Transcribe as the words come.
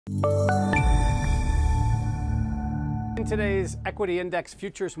In today's equity index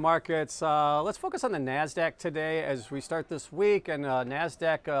futures markets, let's focus on the NASDAQ today as we start this week. And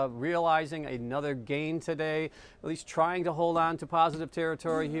NASDAQ realizing another gain today, at least trying to hold on to positive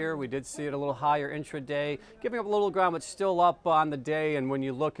territory here. We did see it a little higher intraday, giving up a little ground, but still up on the day. And when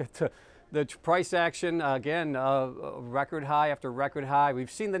you look at the price action, again, record high after record high.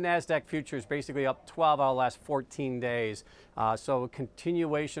 We've seen the NASDAQ futures basically up 12 out of the last 14 days. So a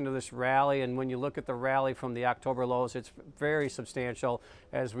continuation of this rally. And when you look at the rally from the October lows, it's very substantial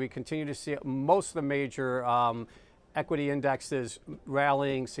as we continue to see most of the major equity indexes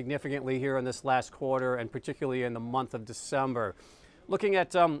rallying significantly here in this last quarter, and particularly in the month of December. Looking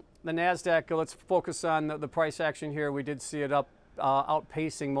at the NASDAQ, let's focus on the price action here. We did see it up,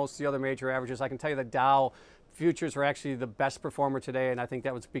 outpacing most of the other major averages. I can tell you the Dow futures were actually the best performer today, and I think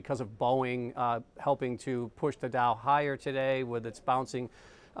that was because of Boeing helping to push the Dow higher today with its bouncing,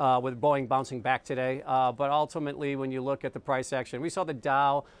 with Boeing bouncing back today. But ultimately, when you look at the price action, we saw the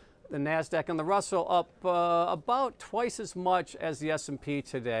Dow, the NASDAQ, and the Russell up about twice as much as the S&P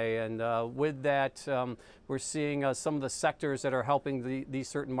today. And with that, we're seeing some of the sectors that are helping these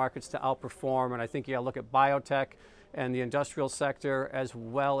certain markets to outperform. And I think you got to look at biotech and the industrial sector, as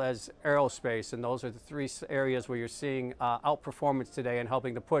well as aerospace. And those are the three areas where you're seeing outperformance today and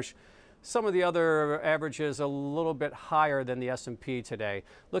helping to push some of the other averages a little bit higher than the S&P today.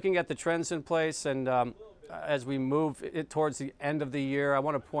 Looking at the trends in place, and as we move towards the end of the year, I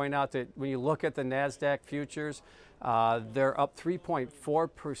want to point out that when you look at the NASDAQ futures, they're up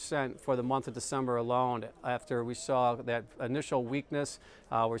 3.4% for the month of December alone. After we saw that initial weakness,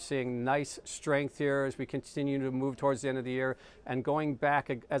 we're seeing nice strength here as we continue to move towards the end of the year. And going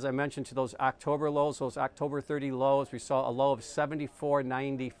back, as I mentioned, to those October lows, those October 30 lows, we saw a low of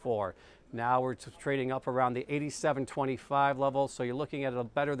 74.94. Now we're trading up around the 87.25 level. So you're looking at a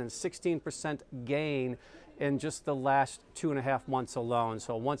better than 16% gain in just the last 2.5 months alone.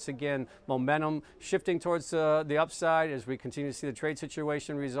 So once again, momentum shifting towards the upside as we continue to see the trade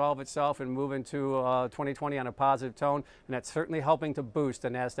situation resolve itself and move into 2020 on a positive tone. And that's certainly helping to boost the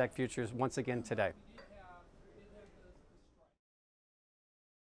NASDAQ futures once again today.